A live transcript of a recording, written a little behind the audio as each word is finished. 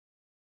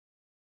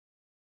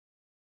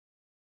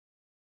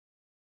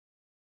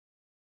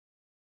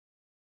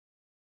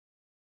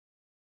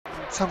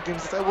some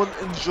games that I will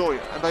enjoy,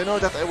 and I know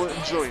that I will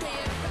enjoy.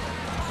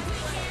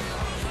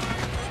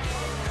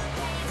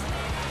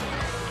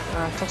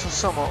 Touch of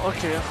Summer,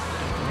 okay.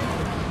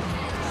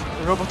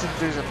 Robot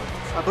Invasion.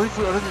 I believe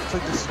we already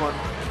played this one.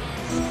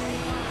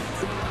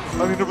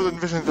 I mean, Robot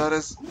Invasion, that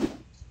is.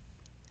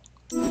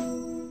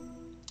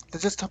 I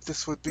just hope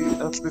this would be a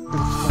little bit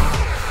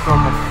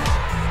normal.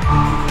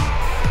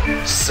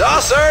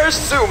 Saucer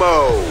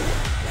Sumo!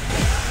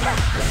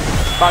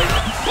 Bye.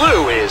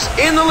 Blue is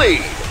in the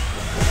lead.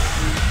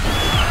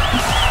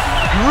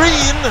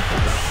 Green?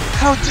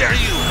 How dare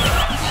you!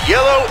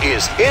 Yellow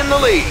is in the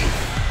lead.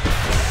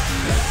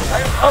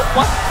 Oh,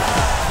 what?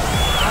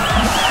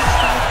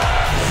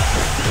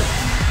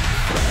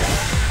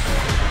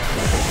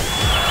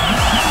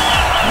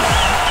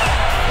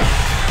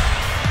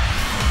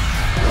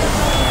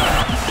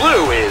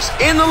 Blue is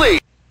in the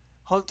lead.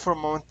 Hold for a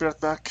moment, be right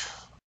back.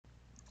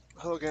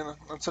 Hello again,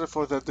 I'm sorry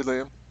for the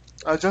delay.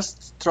 I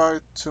just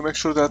tried to make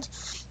sure that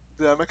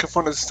the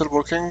microphone is still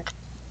working.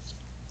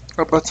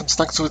 I brought some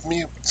snacks with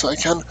me so I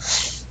can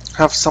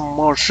have some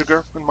more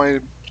sugar in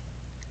my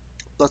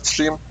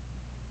bloodstream.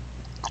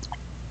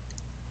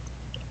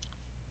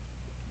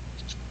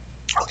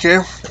 Okay,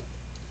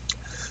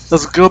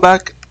 let's go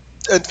back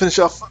and finish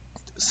off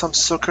some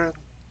saucer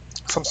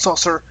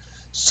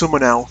sumo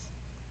now.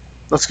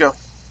 Let's go.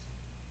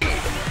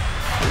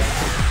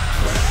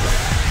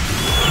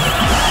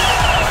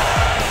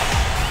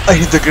 I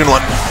hit the green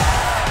one.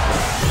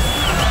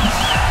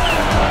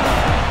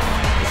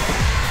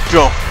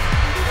 Go.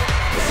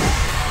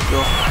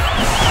 Go.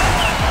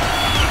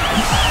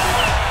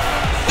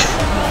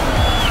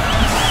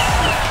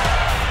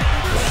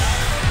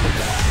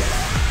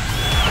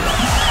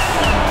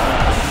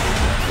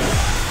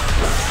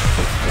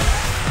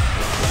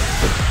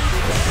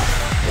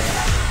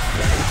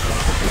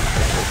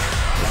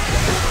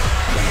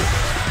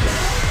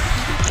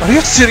 Are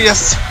you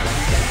serious?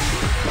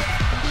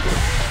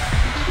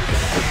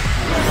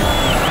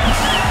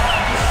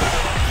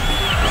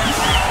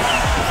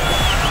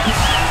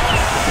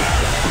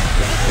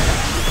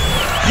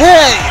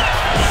 Hey!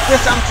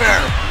 That's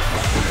unfair!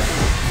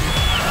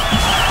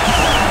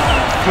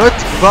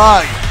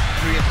 Goodbye!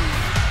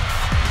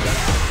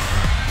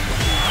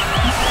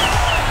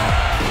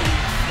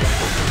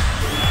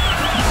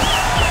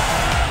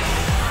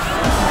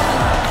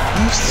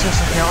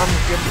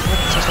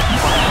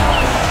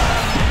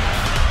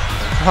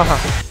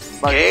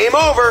 Game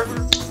over.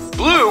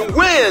 Blue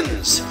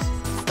wins.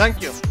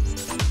 Thank you.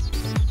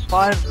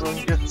 5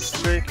 ringgit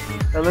streak,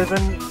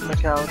 11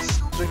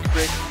 knockouts, drink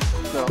break,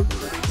 go.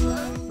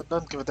 But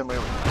don't give them away.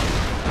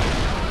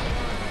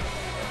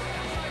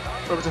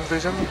 Robot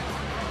Invasion.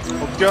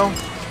 Let's go.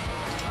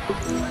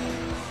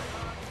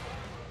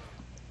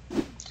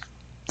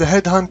 The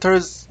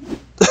headhunters,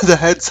 the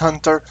heads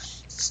hunter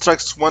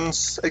strikes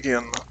once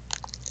again.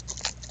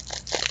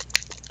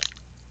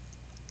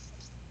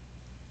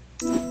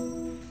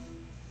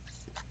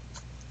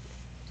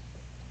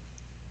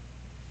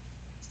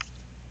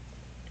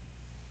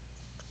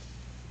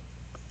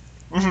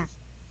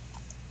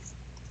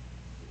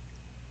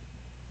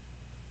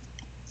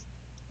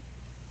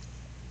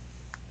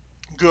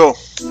 Go.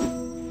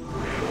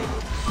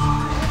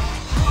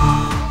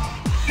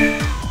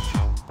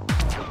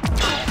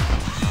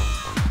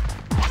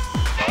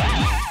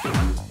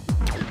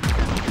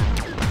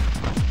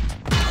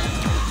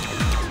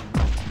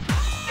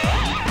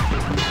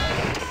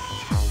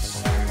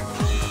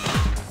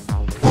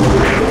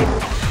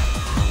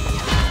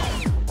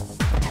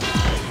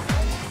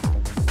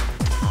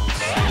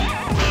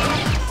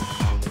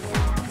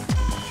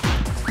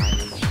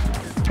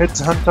 Heads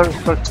hunter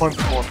start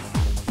 24.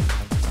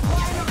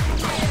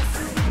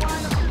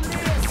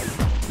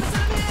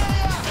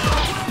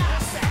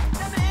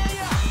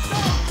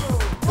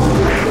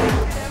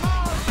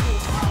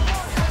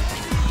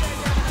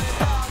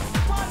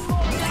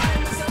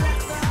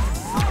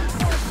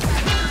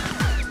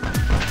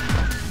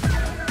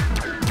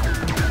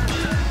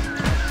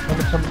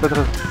 Some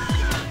better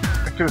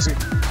accuracy.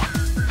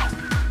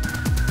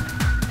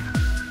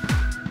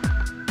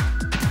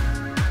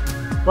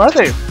 Where are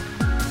they?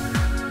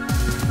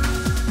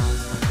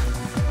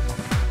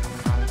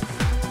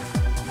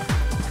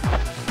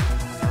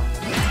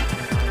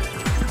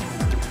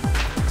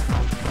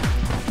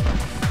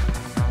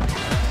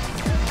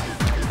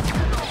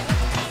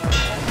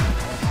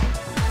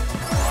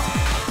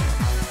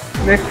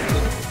 Next.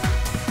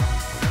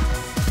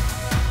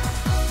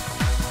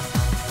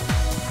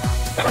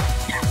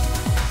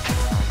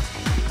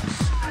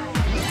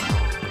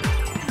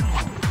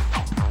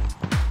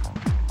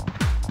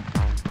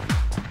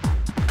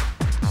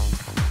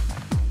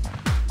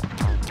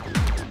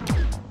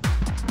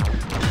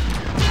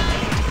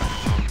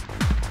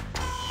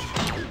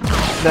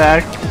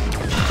 Lag.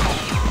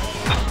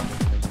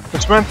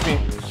 Which reminds me,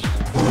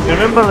 you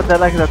remember the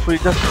lag that we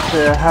just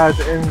had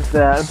in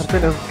the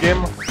entertainers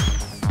game?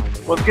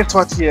 Well, guess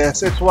what?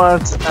 Yes, it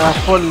was a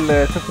full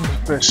system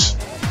crash.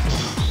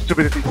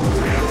 Stupidity.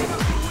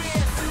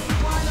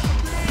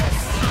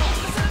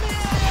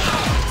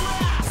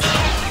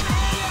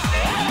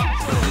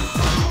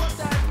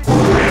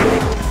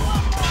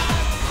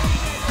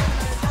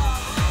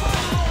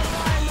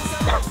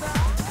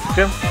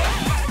 Okay.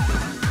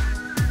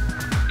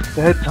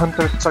 The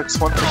headhunter strikes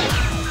one.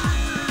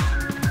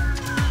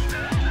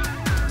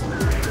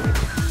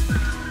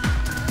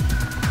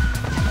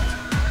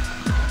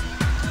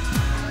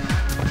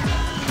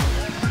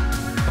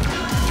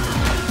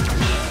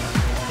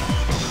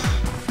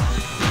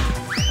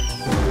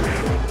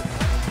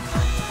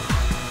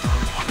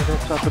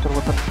 Better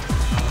weapon.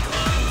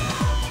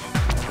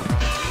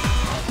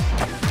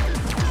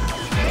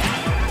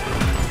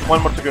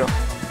 One more to go.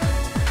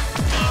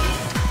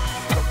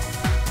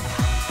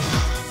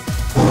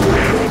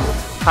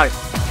 Hi.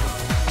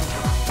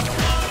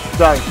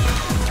 Die.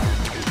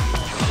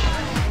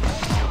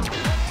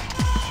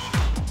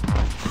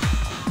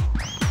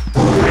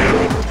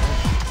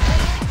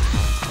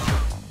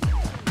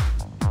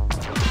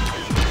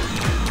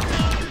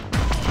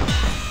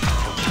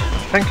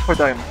 Thank you for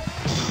dying.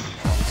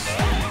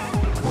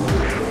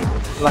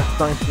 Last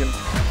 19.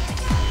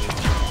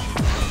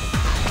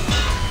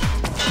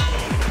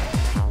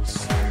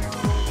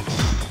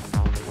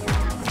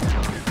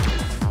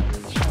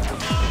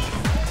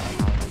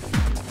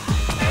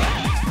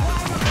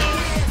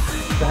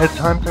 The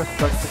headhunter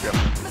strikes again.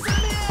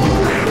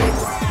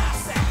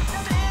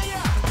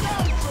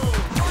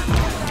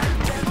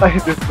 I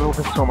hate this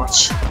movement so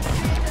much.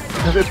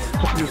 Because it's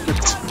confused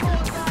it.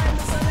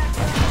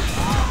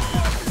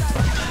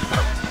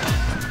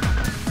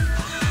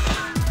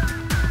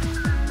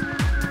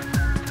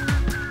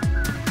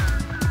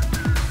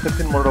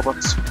 More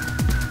robots.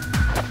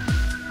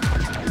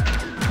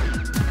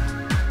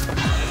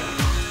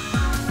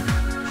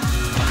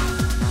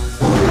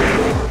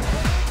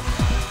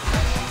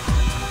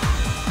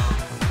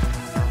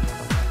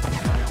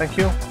 Thank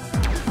you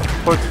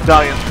for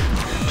dying.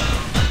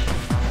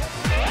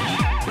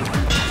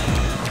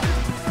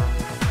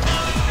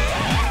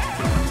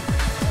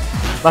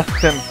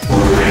 Last 10.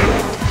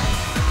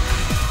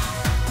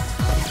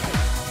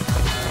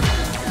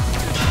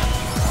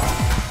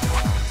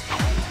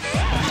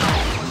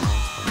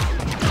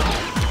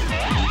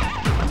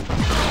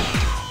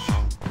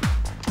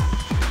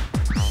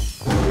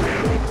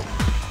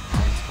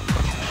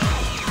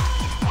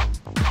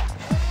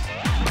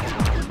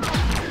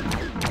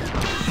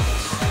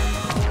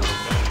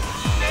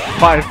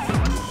 Five.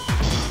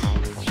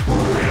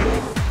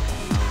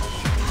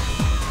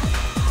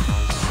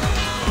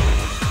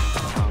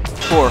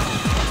 Four.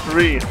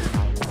 3.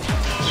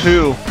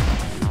 2.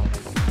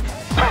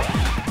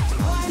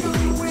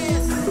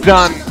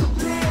 Done.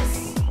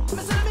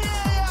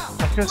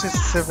 Accuracy is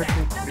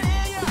 73.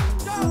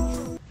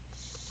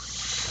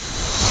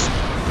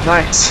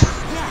 Nice.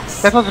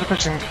 That was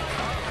refreshing.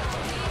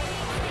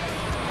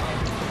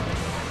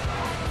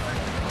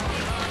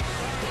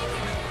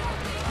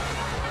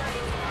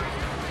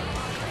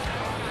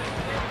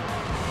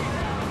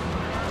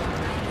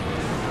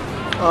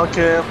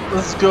 Okay,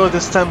 let's go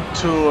this time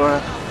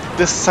to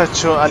this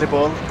Sideshow Alley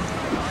Ball,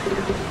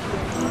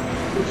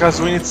 because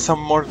we need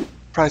some more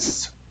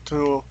prizes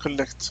to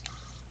collect,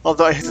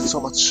 although I hate it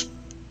so much.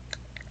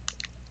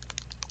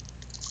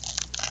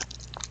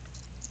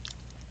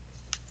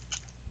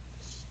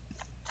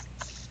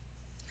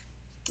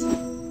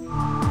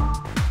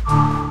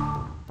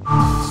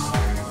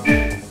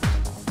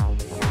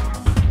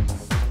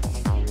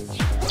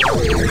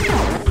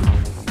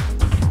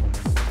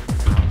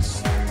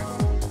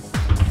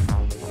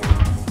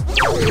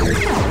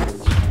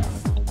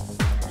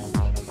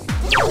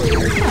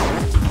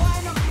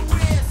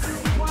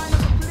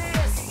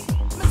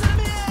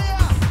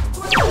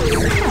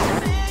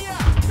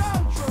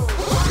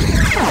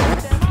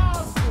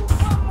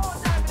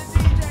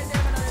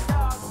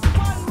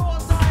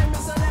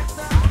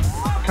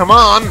 Come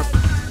on!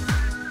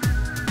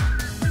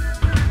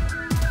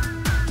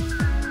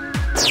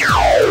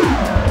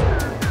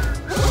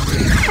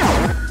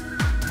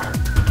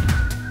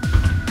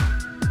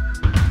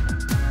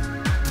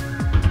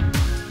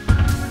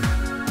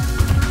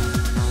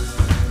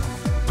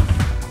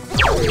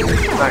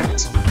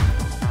 Nice.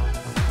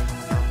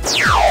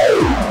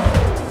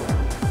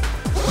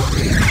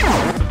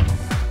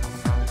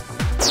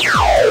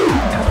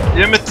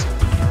 Damn it!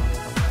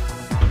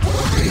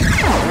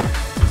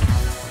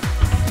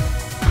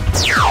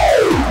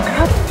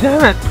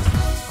 Damn it!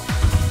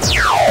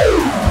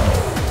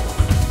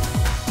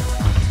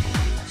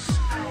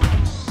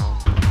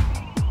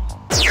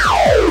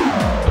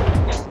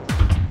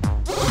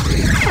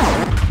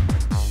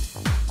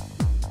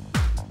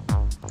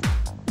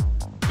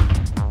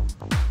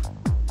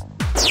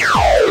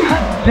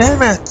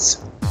 Damn it!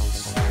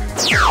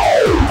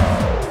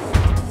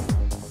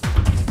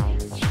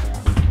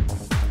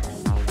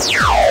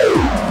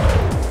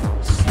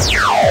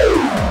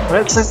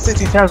 Well, it's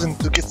 80,000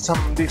 to get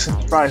some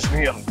decent price from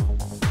here.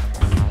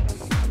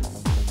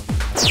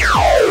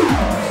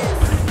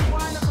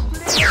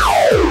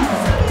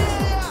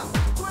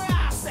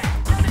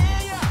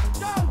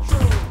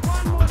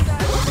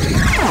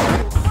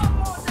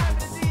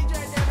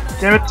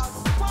 Damn it!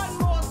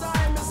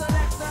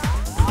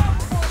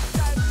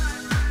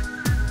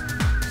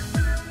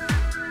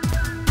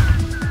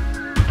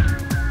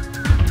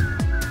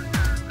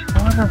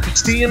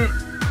 16.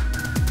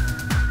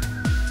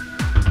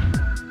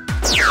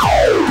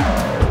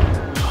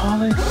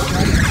 Holy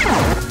god.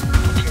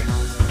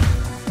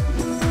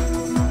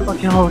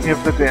 Okay, I'll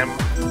give the damn.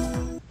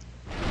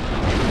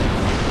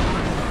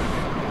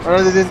 I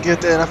really didn't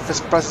get enough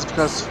prizes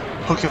because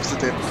who gives a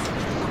damn?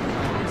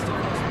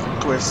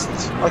 Quest.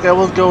 Okay, I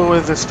will go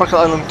with the Sparkle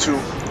Island 2.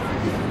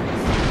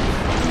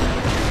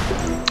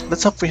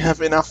 Let's hope we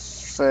have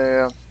enough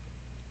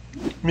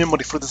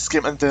memory for this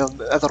game and the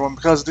other one,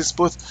 because this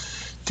both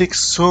takes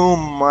so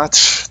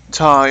much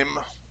time.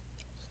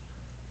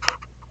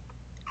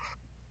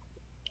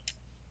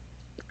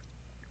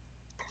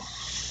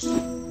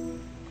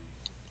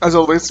 As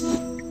always,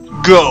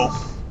 go!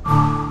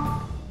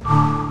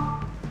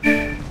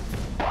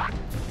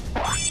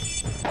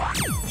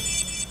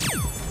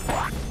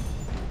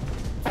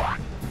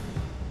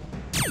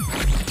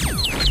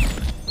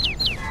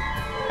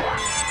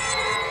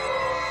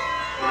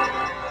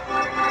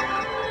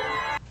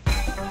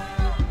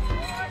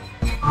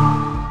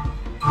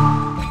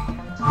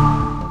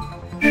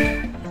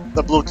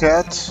 The blue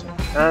cat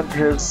and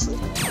his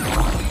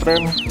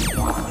friend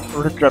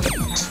Red Rabbit.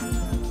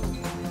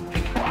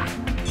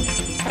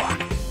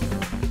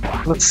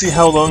 Let's see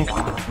how long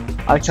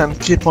I can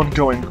keep on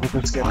going with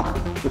this game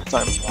this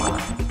time.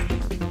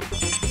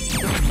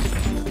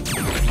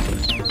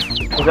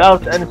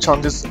 Without any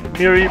challenges,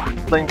 merely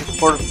playing it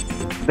for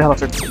the hell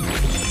of it.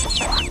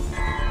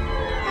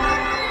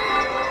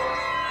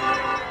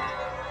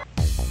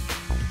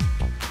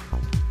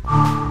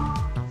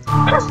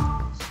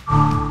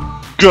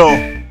 Go!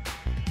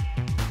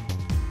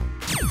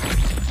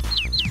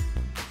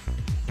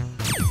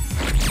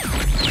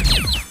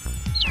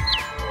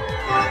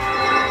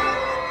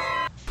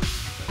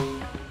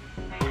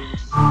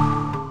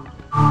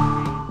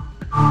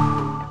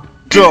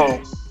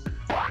 Go!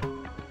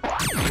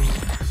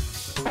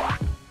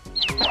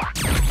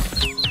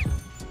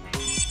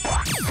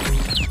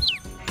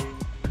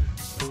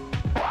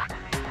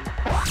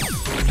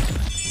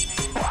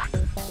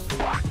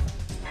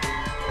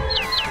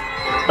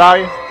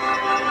 Die!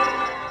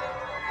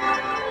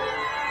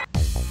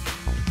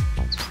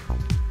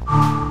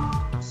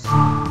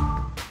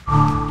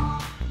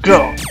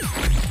 Go!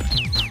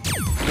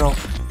 Go.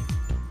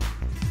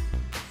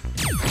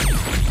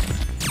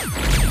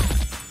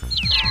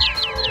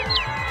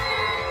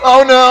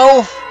 Oh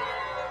no!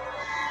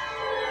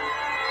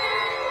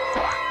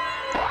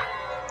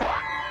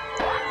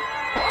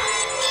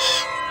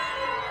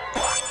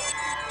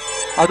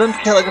 I don't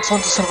care, I just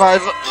want to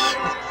survive.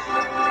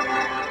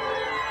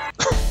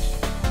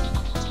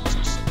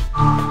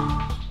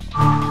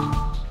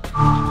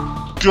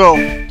 Go!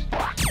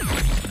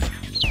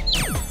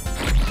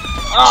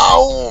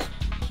 Ow!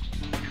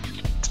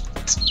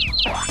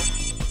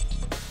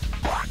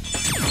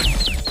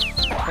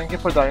 Thank you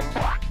for dying.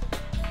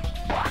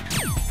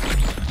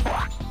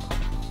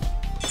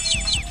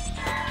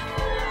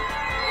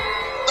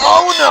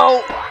 Oh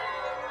no!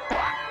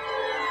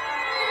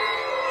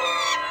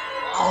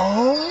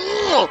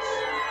 Oh!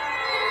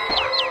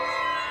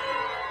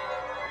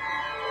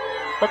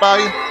 Bye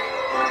bye.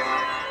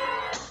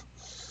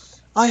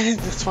 I hate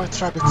this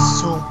white rabbit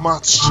so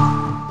much.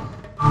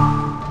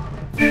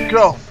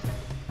 Go.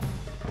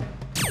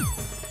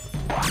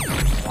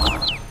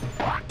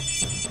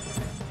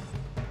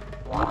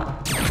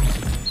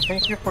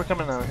 Thank you for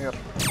coming out here.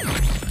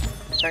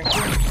 Thank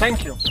you.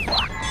 Thank you.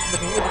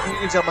 Making everything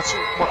easier much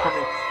more for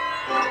me.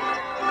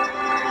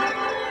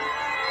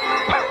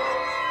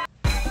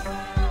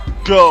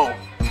 Go.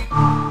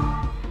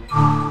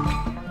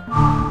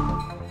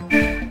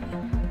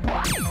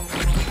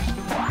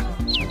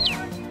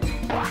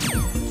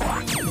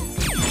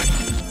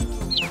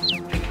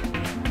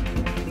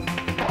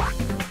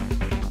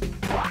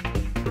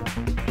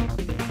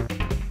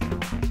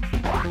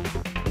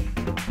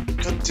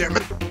 God damn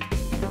it.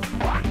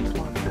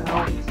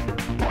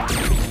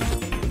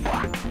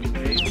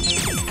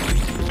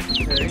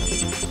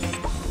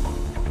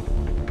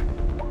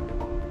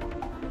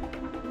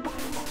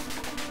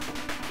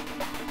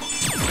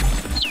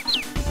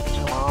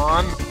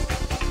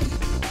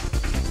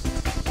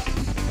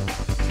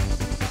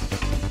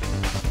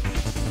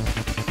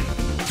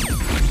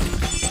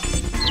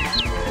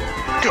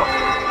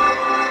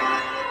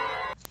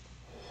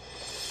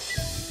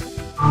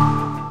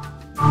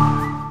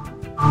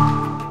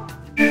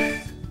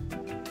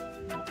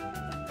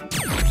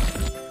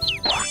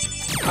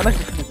 I like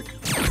this music.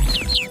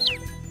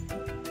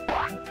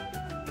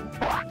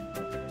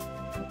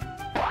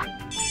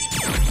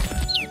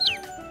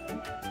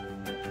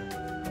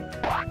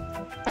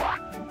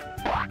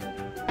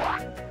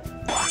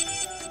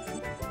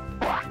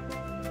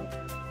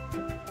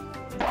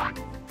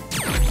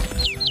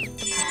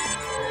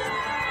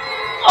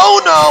 Oh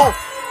no!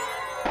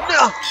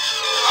 No!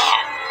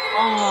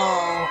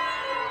 Oh!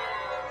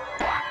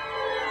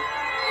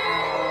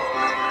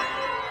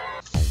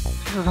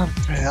 This is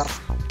unfair.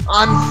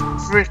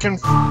 Unfreaking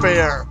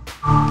fair.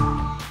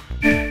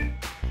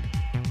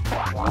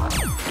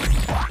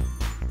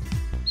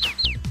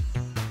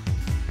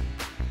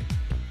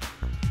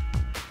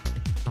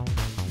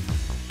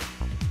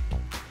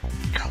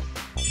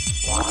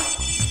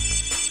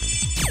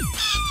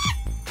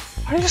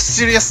 Are you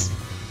serious?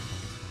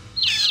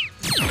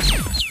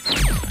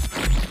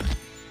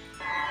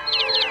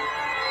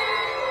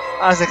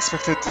 As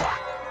expected.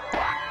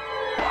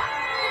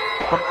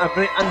 From a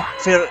very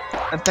unfair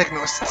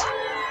antagonist.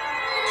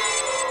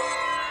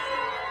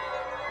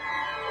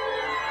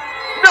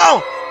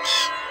 No!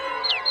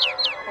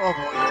 Oh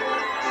boy.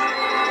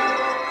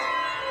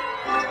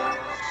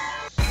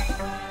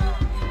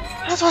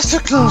 That was too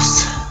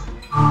close.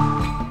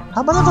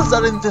 How many levels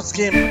are in this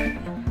game?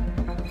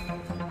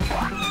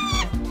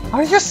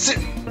 Are you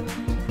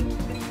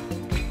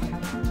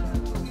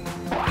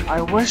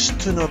I wish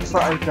to know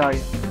before I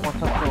die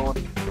once and for all.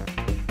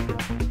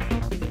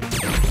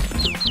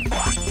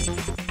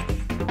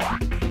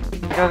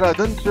 Because I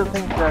don't really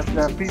think that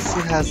the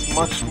PC has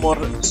much more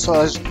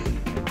storage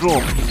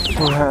room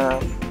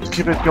to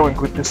keep it going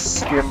with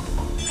this game.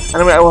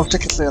 Anyway, I will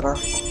check it later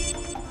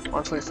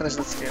once we finish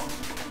this game.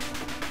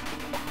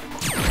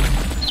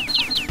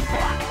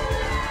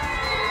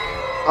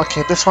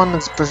 Okay, this one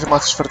is pretty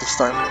much for this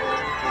time.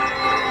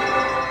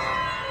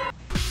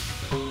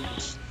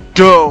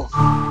 Go!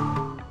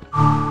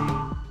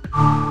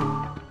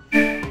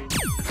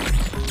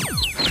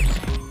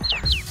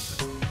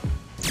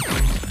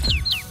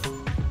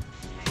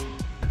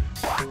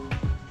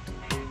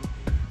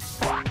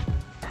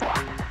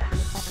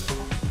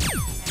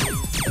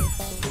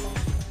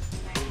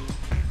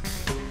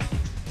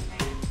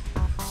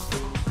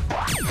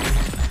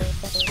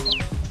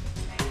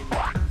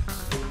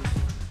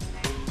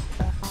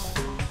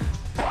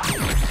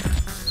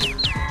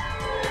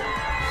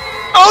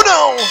 Oh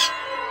no!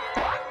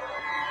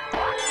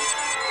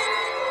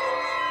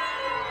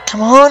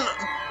 Come on!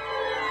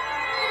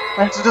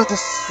 I have to do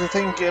this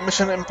thing,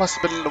 Mission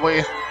Impossible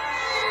way.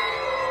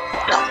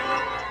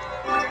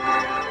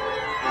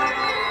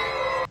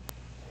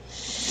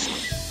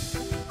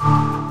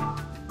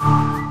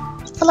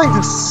 I like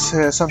this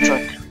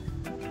soundtrack.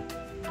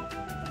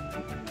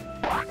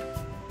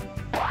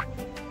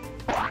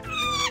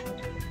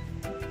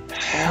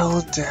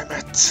 Hell damn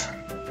it.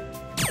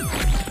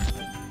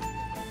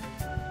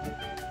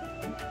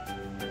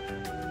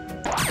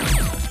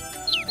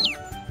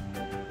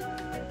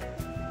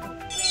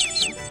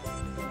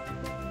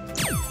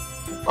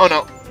 Oh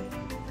no.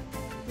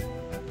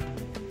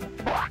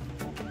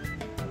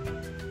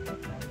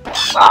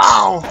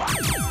 Ow!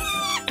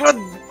 Good.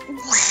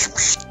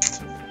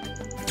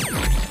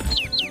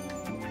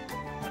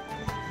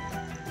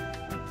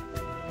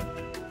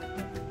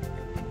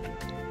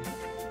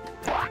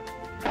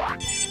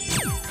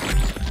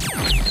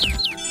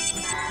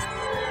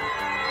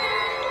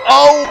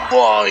 Oh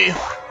boy!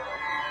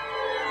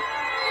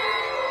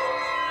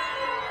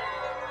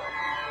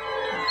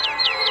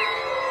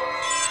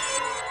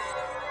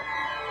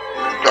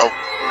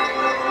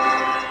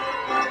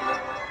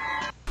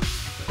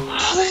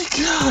 Oh my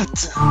god!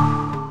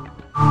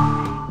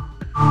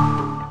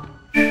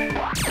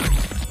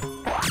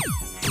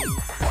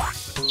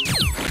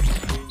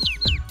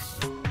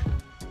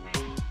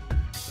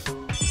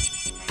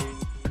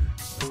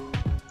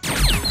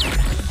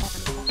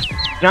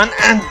 Done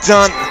and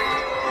done!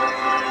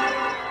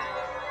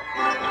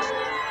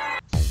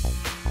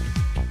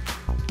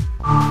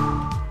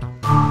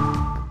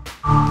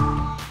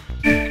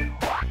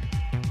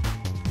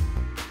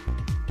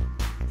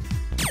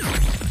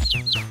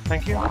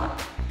 Thank you.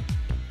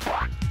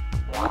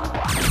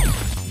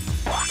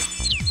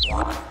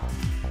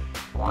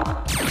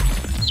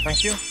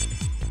 Thank you.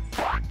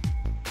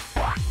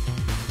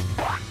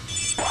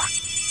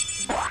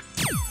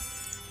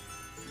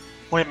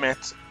 Wait a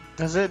minute.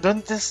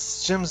 Don't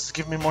these gems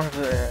give me more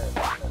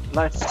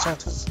life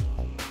chances?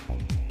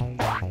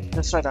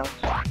 Let's try that.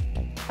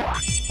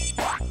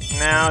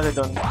 No, they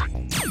don't.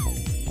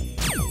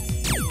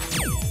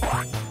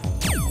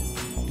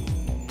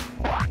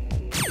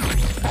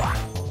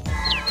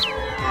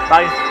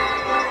 Bye.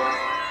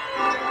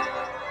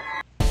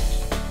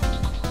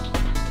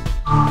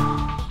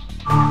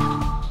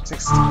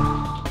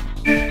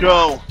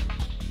 Go!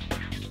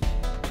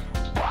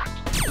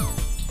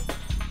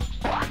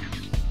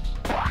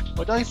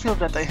 Why do I feel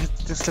that I hit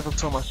this level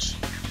so much?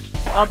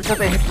 Oh,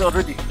 because I hit it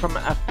already from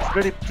a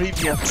very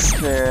previous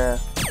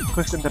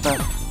quest in the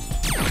back.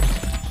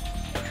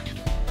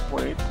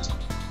 Wait.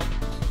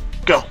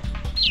 Go!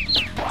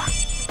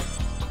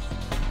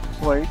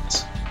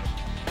 Wait.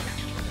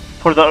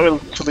 For the oil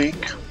to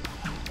leak.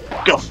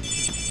 Go!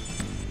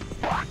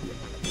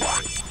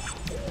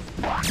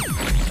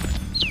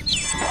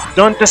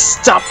 Don't just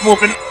stop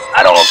moving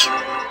at all!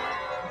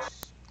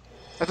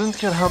 I don't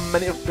care how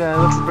many of the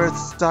little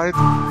birds died.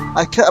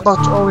 I care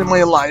about only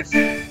my life.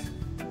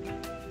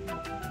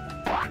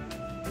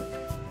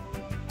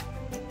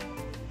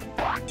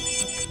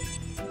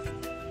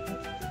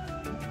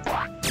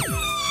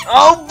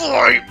 Oh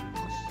boy!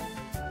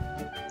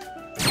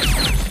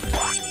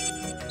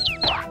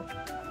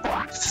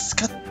 This is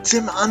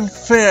goddamn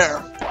unfair.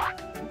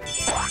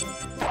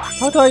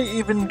 How do I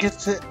even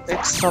get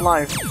extra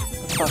life?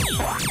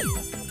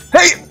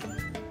 Hey!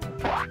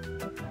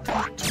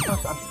 That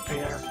was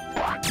unfair.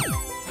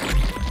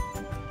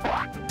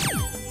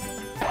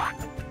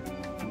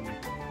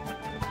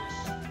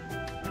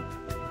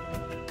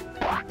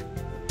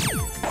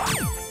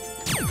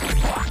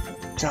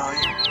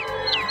 Die.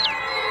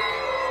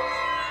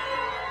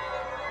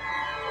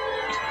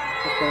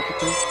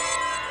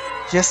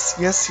 Yes,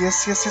 yes,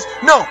 yes, yes, yes.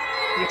 No!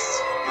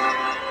 Yes.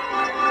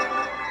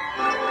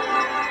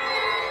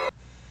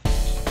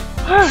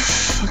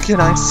 Okay,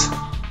 nice.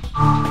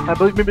 I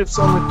believe maybe it's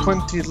only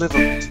 20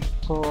 level.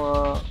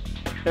 So,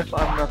 if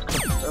I'm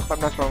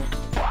not wrong.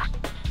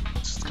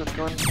 Just get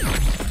going.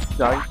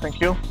 Die, thank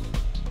you.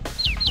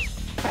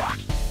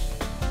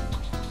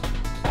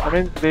 I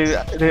mean,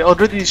 they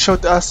already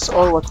showed us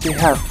all what they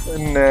have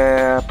in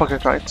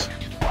Pocket Ride.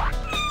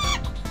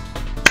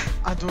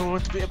 I don't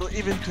want to be able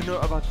even to know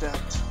about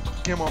that.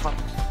 Game over.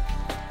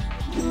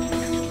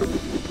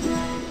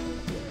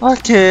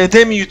 Okay,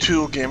 damn you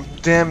too, game.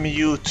 Damn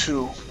you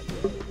too.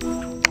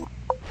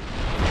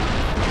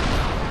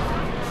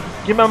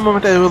 Give me a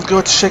moment, I will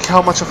go to check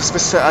how much of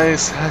space I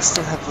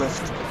still have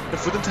left.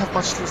 If we don't have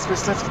much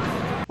space left,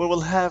 we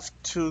will have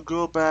to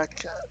go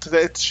back to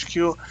the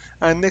HQ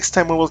and next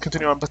time we will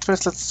continue on. But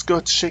first, let's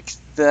go check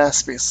the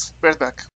space. Right back.